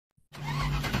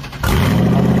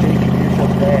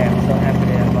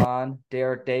on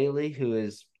Derek Daly, who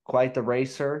is quite the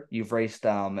racer. You've raced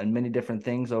in many different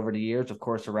things over the years. Of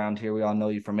course, around here, we all know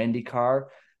you from IndyCar.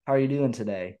 How are you doing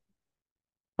today?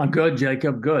 I'm good,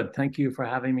 Jacob. Good. Thank you for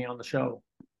having me on the show.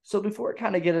 So before we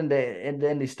kind of get into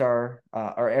IndyStar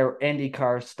or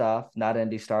IndyCar stuff, not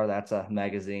IndyStar, that's a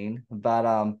magazine,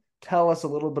 but tell us a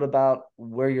little bit about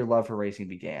where your love for racing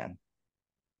began.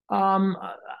 Um,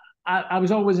 I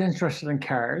was always interested in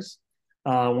cars.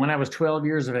 When I was 12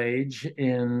 years of age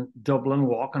in Dublin,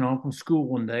 walking home from school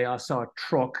one day, I saw a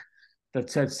truck that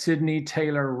said Sydney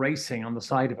Taylor Racing on the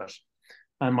side of it.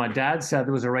 And my dad said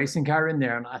there was a racing car in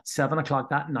there, and at 7 o'clock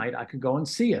that night, I could go and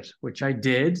see it, which I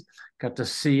did. Got to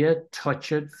see it,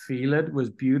 touch it, feel it. It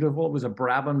was beautiful. It was a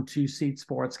Brabham two-seat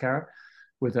sports car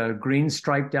with a green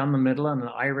stripe down the middle and an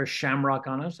Irish shamrock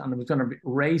on it. And it was going to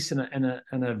race in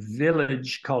a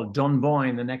village called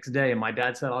Dunboyne the next day. And my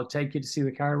dad said, I'll take you to see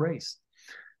the car race,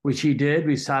 which he did.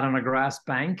 We sat on a grass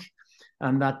bank,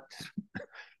 and that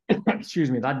excuse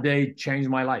me, that day changed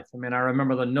my life. I mean, I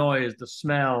remember the noise, the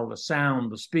smell, the sound,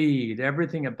 the speed,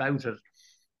 everything about it.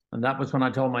 And that was when I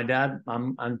told my dad,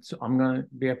 I'm going to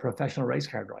be a professional race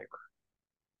car driver.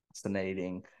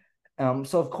 Fascinating.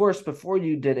 So of course, before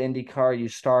you did IndyCar, you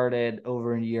started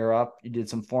over in Europe. You did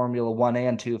some Formula One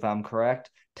and Two, if I'm correct.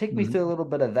 Take me through a Mm-hmm. little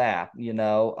bit of that.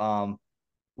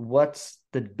 What's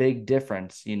the big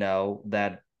difference?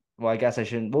 That. Well, I guess I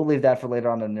shouldn't. We'll leave that for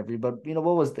later on in the interview. But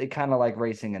what was it kind of like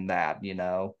racing in that?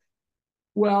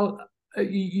 Well,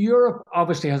 Europe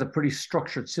obviously has a pretty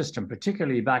structured system,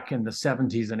 particularly back in the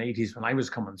 70s and 80s when I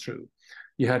was coming through.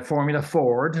 You had Formula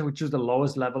Ford, which was the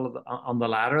lowest level on the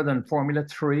ladder, then Formula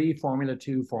 3, Formula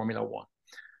 2, Formula 1.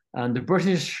 And the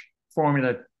British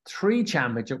Formula 3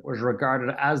 championship was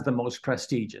regarded as the most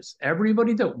prestigious.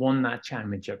 Everybody that won that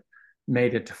championship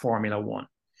made it to Formula 1.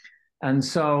 And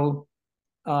so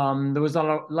there was a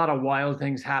lot of wild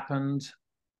things happened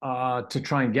to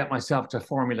try and get myself to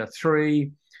Formula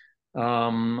 3.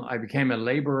 I became a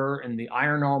laborer in the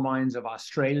iron ore mines of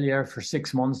Australia for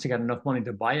 6 months to get enough money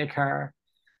to buy a car.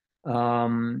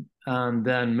 And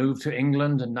then moved to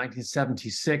England in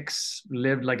 1976,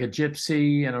 lived like a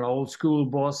gypsy in an old school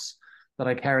bus that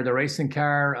I carried a racing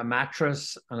car, a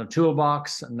mattress, and a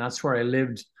toolbox. And that's where I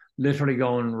lived, literally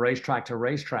going racetrack to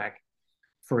racetrack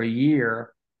for a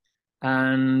year.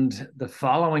 And the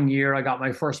following year, I got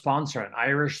my first sponsor, an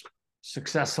Irish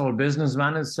successful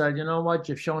businessman, and said, you know what,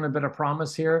 you've shown a bit of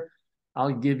promise here.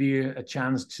 I'll give you a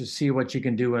chance to see what you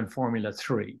can do in Formula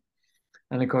 3.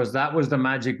 And of course, that was the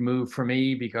magic move for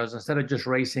me because instead of just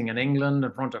racing in England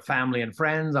in front of family and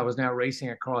friends, I was now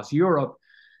racing across Europe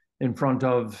in front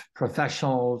of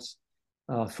professionals,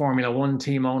 Formula One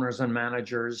team owners and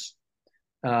managers.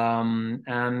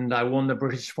 And I won the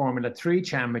British Formula 3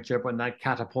 championship, and that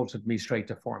catapulted me straight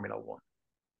to Formula One.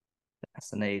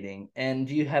 Fascinating. And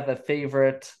do you have a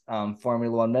favorite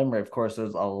Formula One memory? Of course,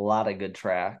 there's a lot of good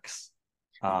tracks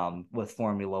with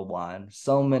Formula One.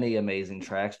 So many amazing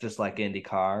tracks, just like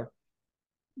IndyCar.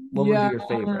 What would be Yeah, your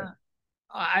favorite?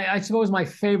 I suppose my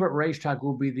favorite racetrack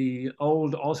will be the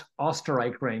old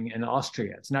Österreich ring in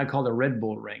Austria. It's now called the Red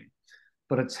Bull ring,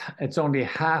 but it's only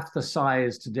half the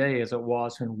size today as it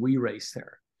was when we raced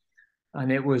there.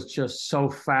 And it was just so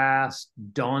fast,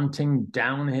 daunting,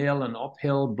 downhill and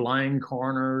uphill, blind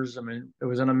corners. I mean, it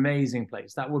was an amazing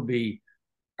place. That would be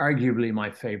arguably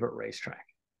my favorite racetrack.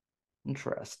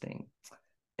 Interesting.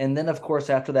 And then, of course,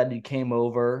 after that, you came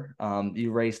over.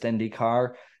 You raced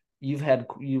IndyCar.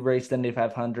 You raced Indy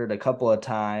 500 a couple of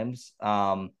times.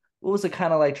 What was it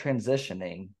kind of like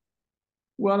transitioning?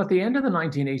 Well, at the end of the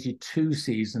 1982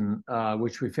 season,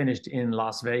 which we finished in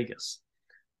Las Vegas,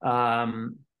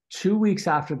 2 weeks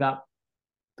after that,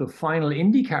 the final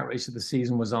IndyCar race of the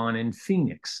season was on in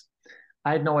Phoenix.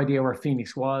 I had no idea where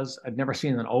Phoenix was. I'd never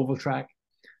seen an oval track.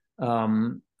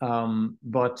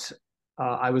 But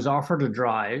I was offered a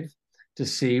drive to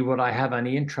see would I have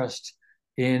any interest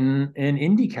in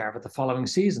IndyCar for the following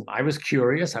season. I was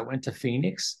curious. I went to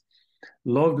Phoenix,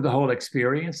 loved the whole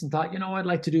experience, and thought, I'd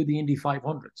like to do the Indy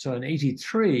 500. So in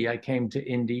 '83, I came to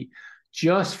Indy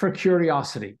just for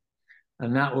curiosity,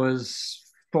 and that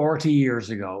was 40 years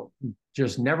ago.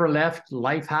 Just never left.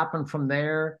 Life happened from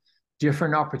there.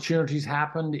 Different opportunities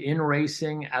happened in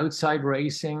racing, outside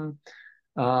racing,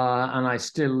 and I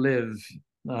still live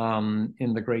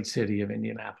in the great city of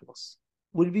Indianapolis.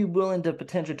 Would you be willing to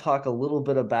potentially talk a little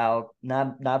bit about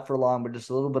not for long, but just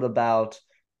a little bit about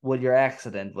what your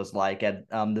accident was like at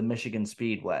the Michigan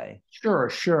Speedway? Sure,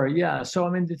 sure. Yeah. So, I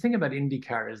mean, the thing about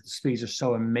IndyCar is the speeds are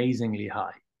so amazingly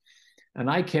high. And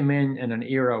I came in an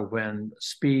era when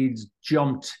speeds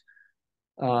jumped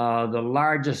the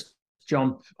largest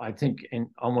jump, I think, in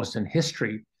almost in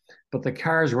history. but the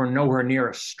cars were nowhere near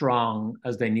as strong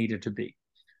as they needed to be.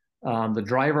 The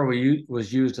driver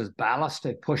was used as ballast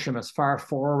to push him as far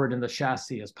forward in the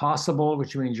chassis as possible,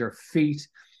 which means your feet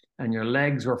and your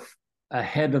legs were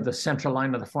ahead of the central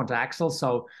line of the front axle.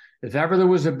 So if ever there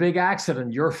was a big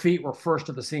accident, your feet were first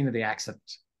at the scene of the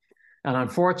accident. And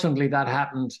unfortunately, that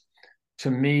happened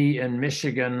to me in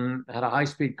Michigan. I had a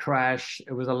high-speed crash.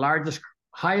 It was the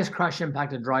highest crash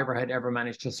impacted driver had ever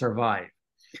managed to survive.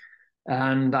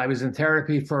 And I was in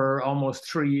therapy for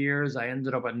almost 3 years. I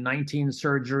ended up at 19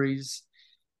 surgeries.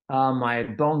 I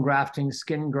had bone grafting,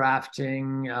 skin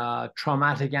grafting,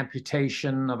 traumatic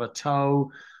amputation of a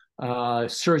toe,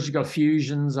 surgical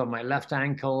fusions of my left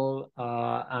ankle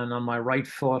and on my right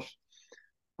foot.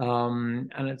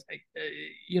 And it's,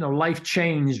 life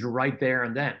changed right there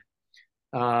and then.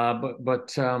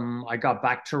 But I got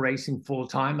back to racing full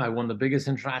time. I won the biggest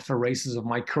international races of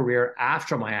my career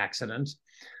after my accident.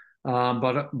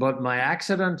 But my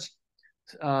accident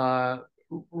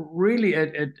really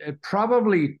it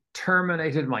probably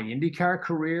terminated my IndyCar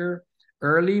career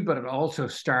early, but it also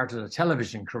started a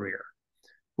television career,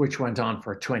 which went on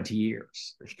for 20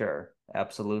 years. For sure,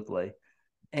 absolutely.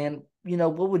 And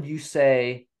what would you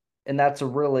say? And that's a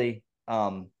really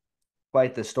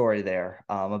quite the story there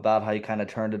about how you kind of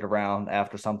turned it around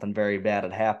after something very bad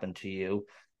had happened to you.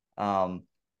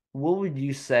 What would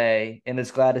you say? And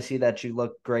it's glad to see that you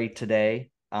look great today.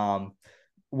 What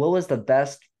was the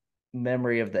best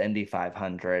memory of the Indy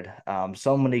 500?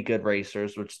 So many good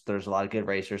racers, which there's a lot of good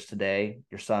racers today.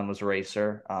 Your son was a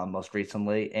racer most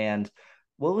recently. And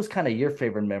what was kind of your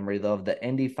favorite memory, though, of the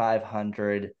Indy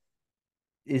 500?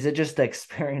 Is it just the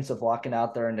experience of walking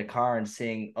out there in the car and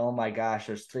seeing, oh my gosh,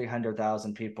 there's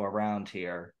 300,000 people around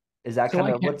here? Is that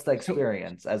kind of what's the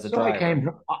experience as a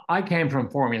driver? I came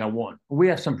from Formula One. We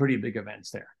have some pretty big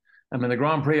events there. I mean, the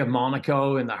Grand Prix of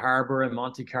Monaco in the harbor in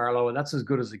Monte Carlo, that's as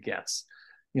good as it gets.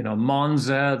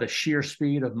 Monza, the sheer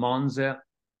speed of Monza,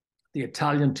 the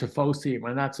Italian Tifosi, I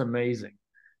mean, that's amazing.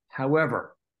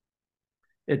 However,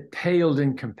 it paled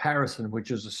in comparison, which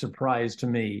is a surprise to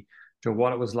me, to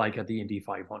what it was like at the Indy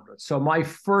 500. So my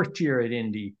first year at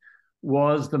Indy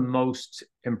was the most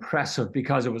impressive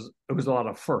because it was a lot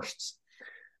of firsts.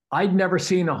 I'd never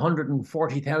seen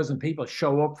 140,000 people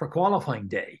show up for qualifying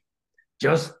day,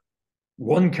 just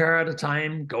one car at a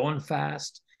time, going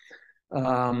fast.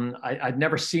 I'd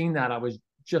never seen that. I was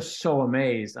just so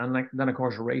amazed. And then, of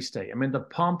course, race day. I mean, the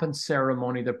pomp and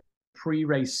ceremony, the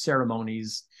pre-race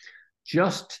ceremonies,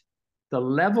 just the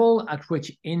level at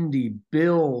which Indy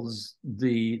builds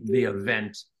the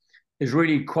event is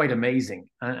really quite amazing.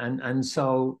 And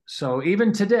so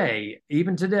even today,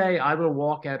 I will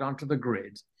walk out onto the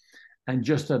grid and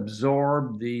just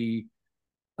absorb the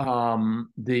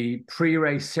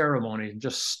pre-race ceremony and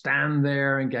just stand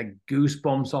there and get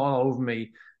goosebumps all over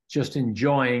me, just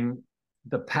enjoying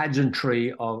the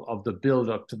pageantry of the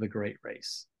build-up to the great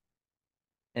race.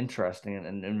 Interesting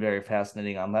and very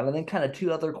fascinating on that. And then kind of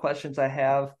two other questions I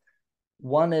have.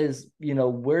 One is,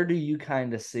 where do you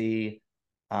kind of see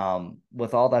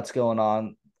with all that's going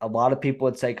on? A lot of people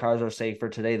would say cars are safer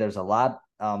today. There was a lot,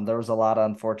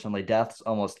 unfortunately, deaths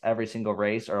almost every single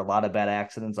race, or a lot of bad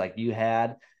accidents like you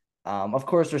had. Of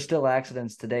course, there's still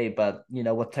accidents today, but,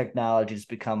 with technology, it's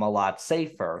become a lot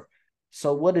safer.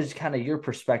 So what is kind of your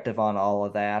perspective on all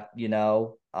of that,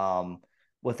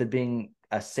 with it being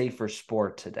a safer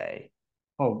sport today?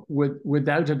 Oh,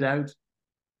 without a doubt,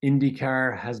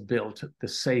 IndyCar has built the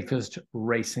safest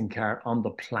racing car on the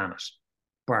planet,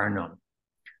 bar none.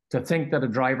 To think that a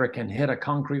driver can hit a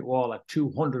concrete wall at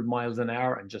 200 miles an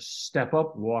hour and just step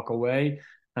up, walk away,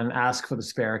 and ask for the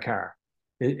spare car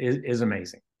is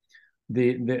amazing.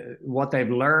 What they've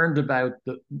learned about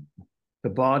the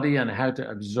body and how to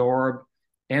absorb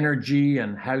energy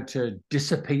and how to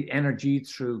dissipate energy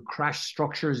through crash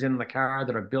structures in the car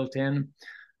that are built in.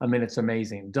 I mean, it's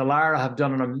amazing. Dallara have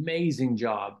done an amazing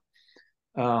job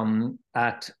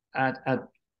at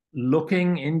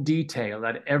looking in detail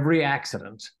at every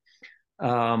accident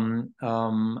and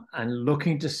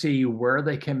looking to see where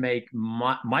they can make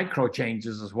micro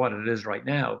changes, is what it is right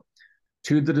now,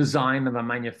 to the design and the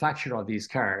manufacture of these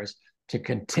cars to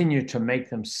continue to make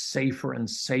them safer and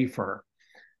safer.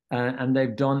 And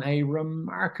they've done a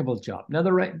remarkable job. Now,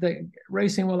 the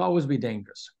racing will always be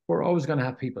dangerous. We're always going to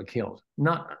have people killed,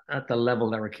 not at the level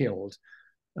they were killed,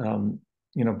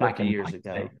 back in years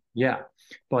ago. Yeah,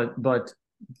 but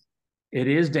it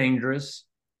is dangerous.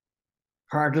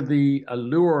 Part of the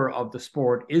allure of the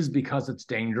sport is because it's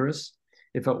dangerous.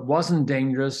 If it wasn't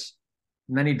dangerous,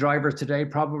 many drivers today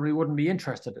probably wouldn't be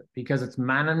interested in it, because it's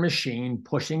man and machine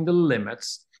pushing the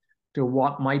limits to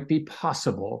what might be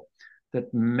possible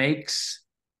that makes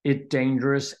it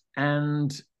dangerous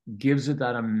and gives it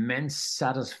that immense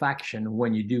satisfaction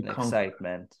when you do conquer.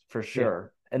 Excitement for Yeah,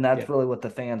 sure. And yeah, that's really what the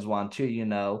fans want too.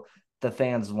 The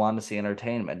fans want to see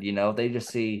entertainment. If they just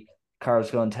see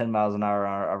cars going 10 miles an hour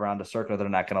around a circle, they're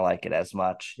not going to like it as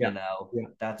much. yeah,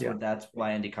 yeah, yeah. That's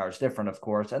why IndyCar is different, of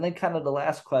course. And then kind of the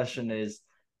last question is,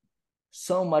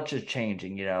 so much is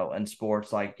changing, in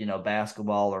sports like,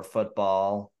 basketball or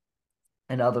football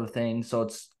and other things. So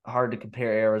it's hard to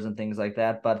compare eras and things like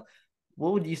that. But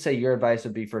what would you say your advice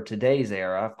would be for today's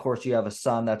era? Of course, you have a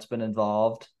son that's been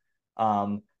involved.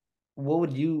 Um, what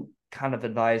would you kind of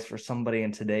advise for somebody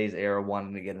in today's era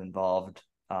wanting to get involved?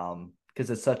 Because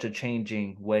it's such a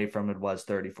changing way from it was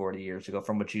 30, 40 years ago,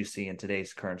 from what you see in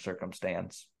today's current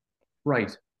circumstance.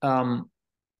 Right.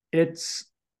 It's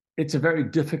it's a very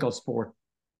difficult sport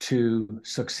to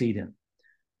succeed in.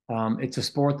 It's a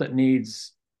sport that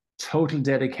needs total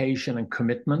dedication and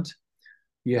commitment.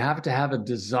 You have to have a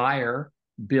desire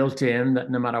built in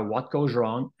that no matter what goes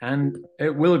wrong, and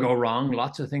it will go wrong,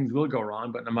 lots of things will go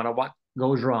wrong, but no matter what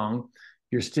goes wrong,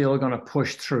 you're still going to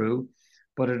push through.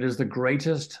 But it is the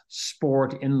greatest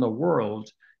sport in the world,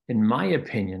 in my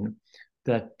opinion,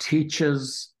 that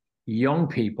teaches young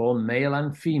people, male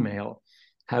and female,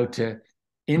 how to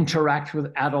interact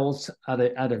with adults at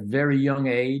a very young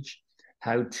age,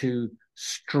 how to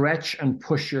stretch and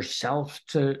push yourself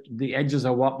to the edges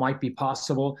of what might be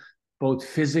possible, both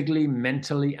physically,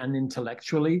 mentally, and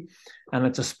intellectually. And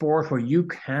it's a sport where you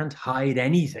can't hide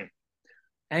anything.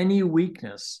 Any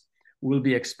weakness will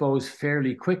be exposed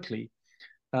fairly quickly.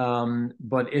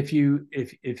 But if you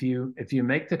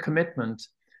make the commitment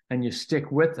and you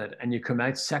stick with it and you come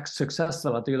out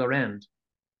successful at the other end,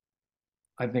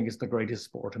 I think it's the greatest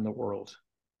sport in the world.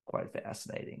 Quite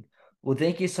fascinating. Well,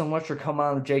 thank you so much for coming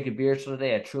on the Jacob Buehrer Show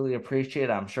today. I truly appreciate it.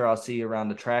 I'm sure I'll see you around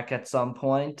the track at some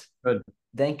point. Good.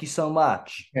 Thank you so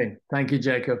much. Okay. Thank you,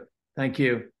 Jacob. Thank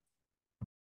you.